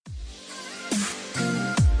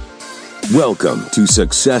Welcome to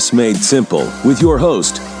Success Made Simple with your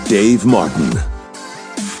host, Dave Martin.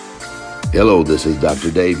 Hello, this is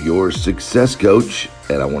Dr. Dave, your success coach,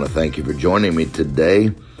 and I want to thank you for joining me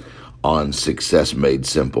today on Success Made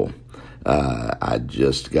Simple. I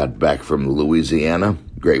just got back from Louisiana.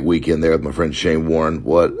 Great weekend there with my friend Shane Warren.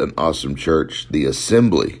 What an awesome church. The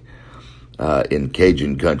Assembly in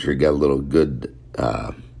Cajun country got a little good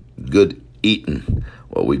eating,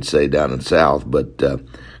 what we'd say down in South, but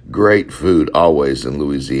great food always in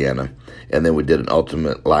Louisiana. And then we did an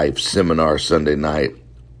Ultimate Life seminar Sunday night.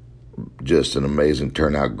 Just an amazing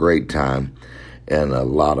turnout, great time, and a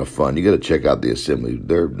lot of fun. You got to check out the Assembly.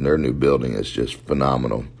 Their new building is just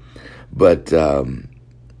phenomenal. But, as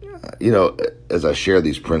I share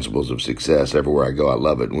these principles of success everywhere I go, I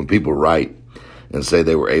love it. When people write and say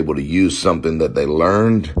they were able to use something that they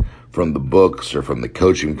learned from the books or from the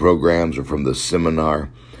coaching programs or from the seminar,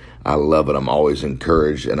 I love it. I'm always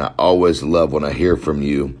encouraged, and I always love when I hear from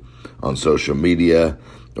you on social media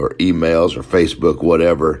or emails or Facebook,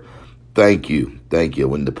 whatever. Thank you.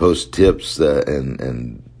 When to post tips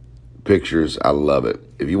and pictures, I love it.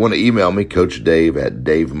 If you want to email me, Coach Dave at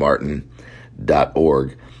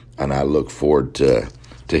davemartin.org, and I look forward to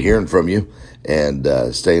hearing from you and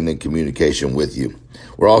staying in communication with you.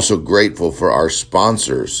 We're also grateful for our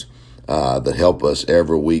sponsors that help us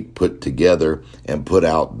every week put together and put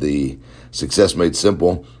out the Success Made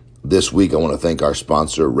Simple. This week, I want to thank our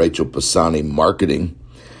sponsor, Rachel Pisani Marketing.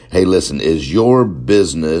 Hey, listen, is your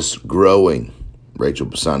business growing? Rachel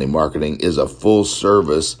Pisani Marketing is a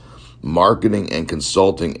full-service marketing and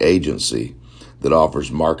consulting agency that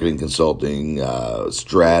offers marketing consulting,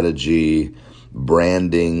 strategy,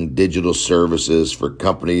 branding, digital services for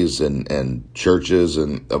companies and churches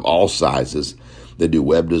and of all sizes. They do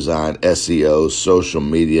web design, SEO, social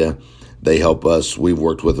media. They help us. We've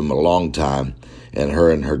worked with them a long time, and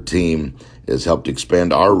her team has helped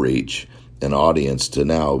expand our reach and audience to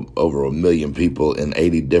now over 1 million people in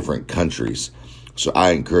 80 different countries. So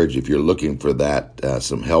I encourage you, if you're looking for that,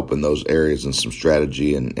 some help in those areas and some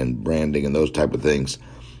strategy and branding and those type of things,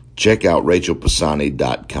 check out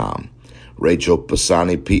RachelPisani.com. Rachel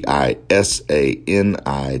Pisani, Pisani.com,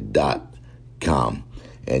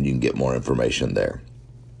 and you can get more information there.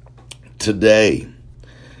 Today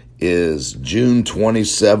is June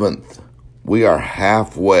 27th. We are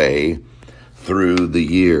halfway through the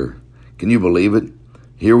year. Can you believe it?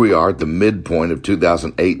 Here we are at the midpoint of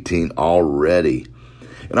 2018 already.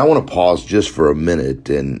 And I want to pause just for a minute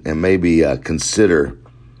and maybe consider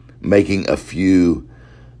making a few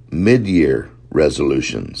mid-year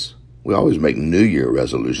resolutions. We always make New Year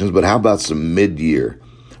resolutions, but how about some mid-year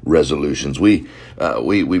resolutions? We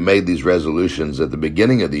made these resolutions at the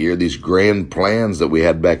beginning of the year, these grand plans that we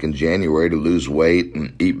had back in January to lose weight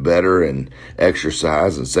and eat better and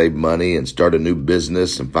exercise and save money and start a new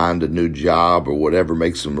business and find a new job or whatever,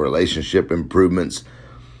 make some relationship improvements.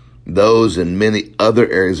 Those and many other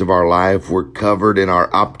areas of our life were covered in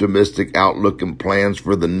our optimistic outlook and plans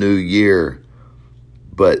for the new year.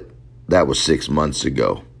 But that was 6 months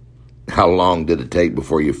ago. How long did it take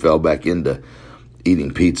before you fell back into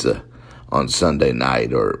eating pizza on Sunday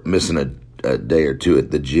night or missing a day or two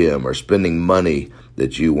at the gym or spending money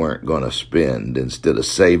that you weren't going to spend instead of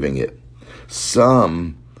saving it?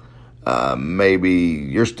 Some, maybe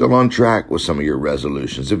you're still on track with some of your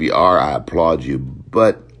resolutions. If you are, I applaud you,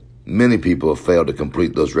 but many people have failed to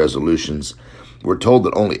complete those resolutions. We're told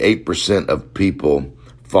that only 8% of people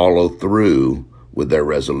follow through with their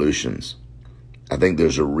resolutions. I think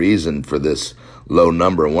there's a reason for this low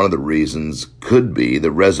number, and one of the reasons could be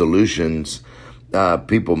the resolutions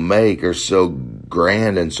people make are so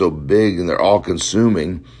grand and so big, and they're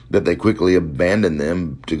all-consuming that they quickly abandon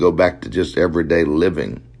them to go back to just everyday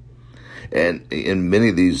living. And in many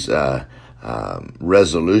of these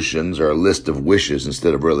resolutions are a list of wishes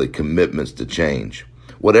instead of really commitments to change.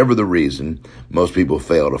 Whatever the reason, most people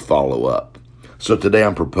fail to follow up. So today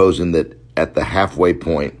I'm proposing that at the halfway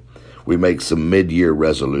point, we make some mid-year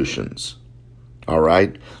resolutions. All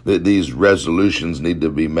right? These resolutions need to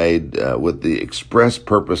be made with the express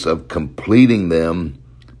purpose of completing them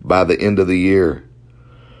by the end of the year.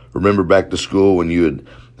 Remember back to school when you would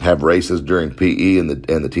have races during PE and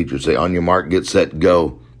the teacher would say, on your mark, get set,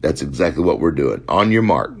 go. That's exactly what we're doing. On your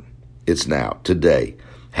mark. It's now, today,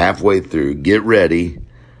 halfway through. Get ready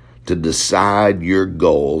to decide your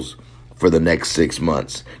goals for the next 6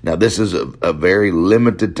 months. Now, this is a very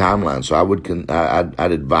limited timeline, so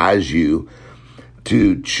I'd advise you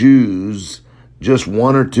to choose just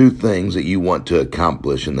one or two things that you want to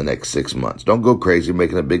accomplish in the next 6 months. Don't go crazy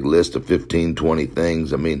making a big list of 15, 20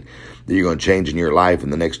 things. I mean, that you're going to change in your life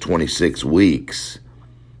in the next 26 weeks.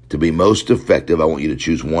 To be most effective, I want you to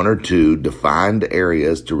choose one or two defined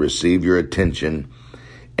areas to receive your attention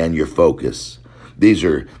and your focus. These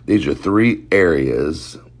are three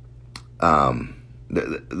areas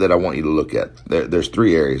that I want you to look at. There's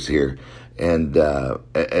three areas here, and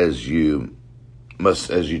as you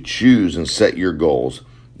choose and set your goals,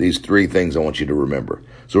 these three things I want you to remember.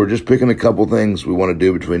 So we're just picking a couple things we want to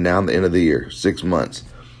do between now and the end of the year, 6 months.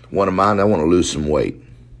 One of mine, I want to lose some weight.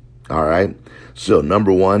 All right? So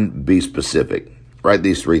number one, be specific. Write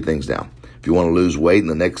these three things down. If you want to lose weight in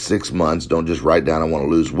the next 6 months, don't just write down, I want to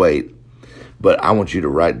lose weight. But I want you to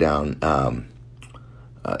write down,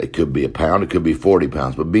 it could be a pound, it could be 40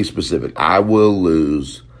 pounds, but be specific. I will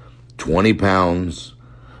lose 20 pounds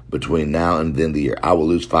between now and the end of the year. I will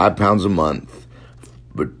lose 5 pounds a month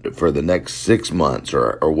for the next 6 months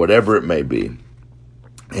or whatever it may be.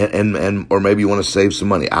 And or maybe you want to save some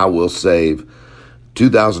money. I will save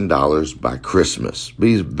 $2,000 by Christmas.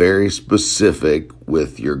 Be very specific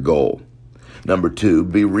with your goal. Number two,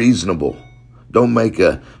 be reasonable. Don't make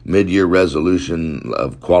a mid-year resolution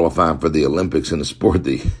of qualifying for the Olympics in a sport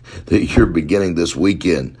that you're beginning this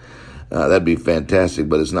weekend. That'd be fantastic,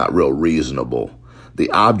 but it's not real reasonable. The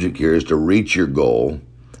object here is to reach your goal,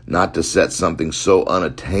 not to set something so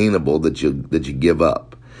unattainable that you give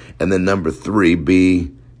up. And then number three,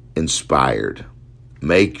 be inspired.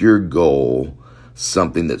 Make your goal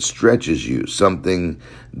something that stretches you, something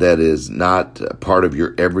that is not part of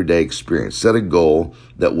your everyday experience. Set a goal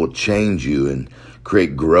that will change you and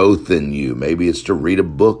create growth in you. Maybe it's to read a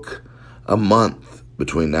book a month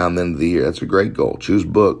between now and the end of the year. That's a great goal. Choose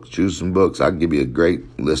some books. I'll give you a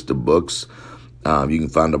great list of books. You can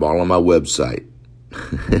find them all on my website.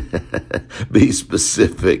 Be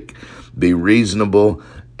specific, be reasonable,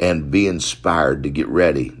 and be inspired to get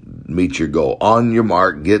ready. Meet your goal. On your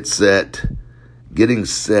mark, get set. Getting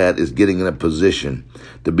set is getting in a position.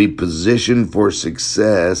 To be positioned for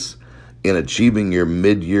success in achieving your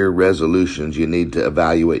mid-year resolutions, you need to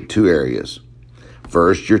evaluate two areas.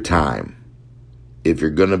 First, your time. If you're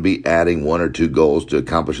going to be adding one or two goals to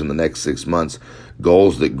accomplish in the next 6 months,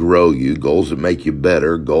 goals that grow you, goals that make you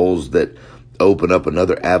better, goals that open up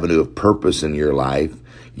another avenue of purpose in your life,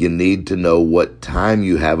 you need to know what time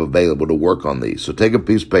you have available to work on these. So take a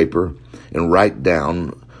piece of paper and write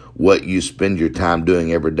down what you spend your time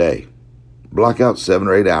doing every day. Block out 7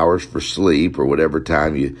 or 8 hours for sleep or whatever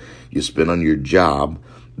time you spend on your job.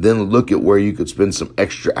 Then look at where you could spend some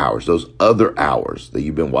extra hours, those other hours that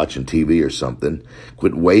you've been watching TV or something.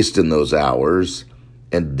 Quit wasting those hours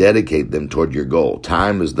and dedicate them toward your goal.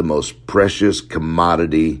 Time is the most precious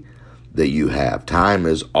commodity that you have. Time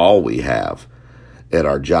is all we have. At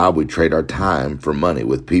our job, we trade our time for money.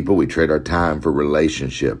 With people, we trade our time for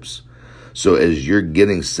relationships. So as you're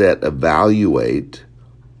getting set, evaluate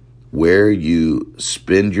where you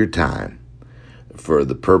spend your time for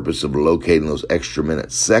the purpose of locating those extra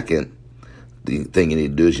minutes. Second, the thing you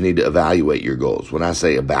need to do is you need to evaluate your goals. When I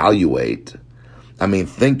say evaluate, I mean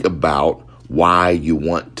think about why you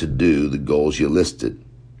want to do the goals you listed.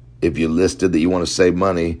 If you listed that you want to save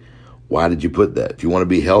money, why did you put that? If you want to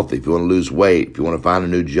be healthy, if you want to lose weight, if you want to find a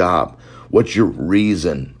new job, what's your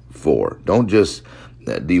reason for? Don't just,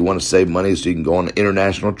 do you want to save money so you can go on an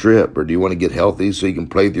international trip? Or do you want to get healthy so you can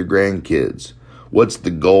play with your grandkids? What's the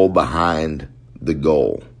goal behind the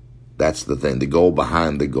goal? That's the thing, the goal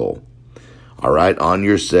behind the goal. All right, on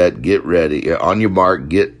your set, get ready. On your mark,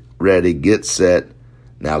 get ready, get set.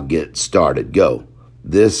 Now get started. Go.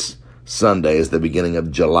 This Sunday is the beginning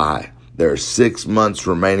of July. There are 6 months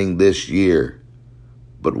remaining this year.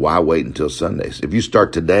 But why wait until Sundays? If you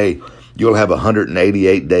start today, you'll have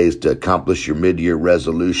 188 days to accomplish your mid-year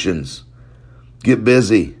resolutions. Get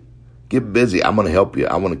busy. Get busy. I'm going to help you.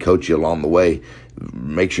 I want to coach you along the way.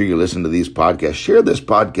 Make sure you listen to these podcasts. Share this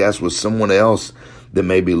podcast with someone else that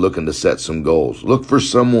may be looking to set some goals. Look for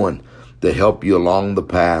someone to help you along the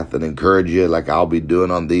path and encourage you like I'll be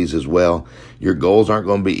doing on these as well. Your goals aren't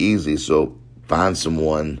going to be easy, so find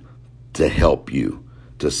someone to help you,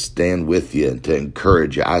 to stand with you, and to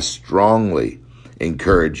encourage you. I strongly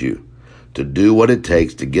encourage you to do what it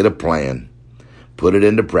takes to get a plan, put it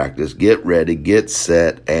into practice, get ready, get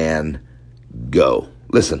set, and go.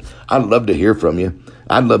 Listen, I'd love to hear from you.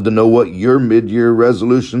 I'd love to know what your mid-year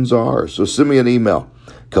resolutions are. So send me an email,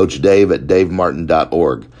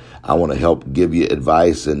 CoachDave@davemartin.org. I want to help give you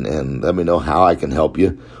advice and let me know how I can help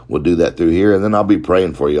you. We'll do that through here, and then I'll be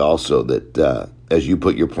praying for you also that as you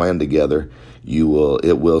put your plan together, it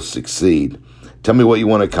will succeed. Tell me what you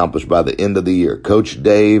want to accomplish by the end of the year.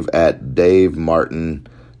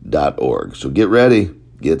 CoachDave@davemartin.org. So get ready,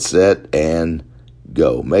 get set, and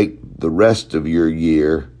go. Make the rest of your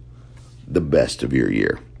year the best of your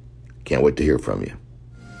year. Can't wait to hear from you.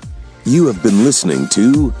 You have been listening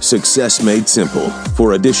to Success Made Simple.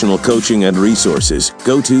 For additional coaching and resources,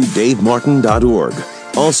 go to davemartin.org.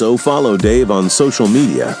 Also, follow Dave on social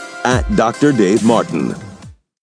media at Dr. Dave Martin.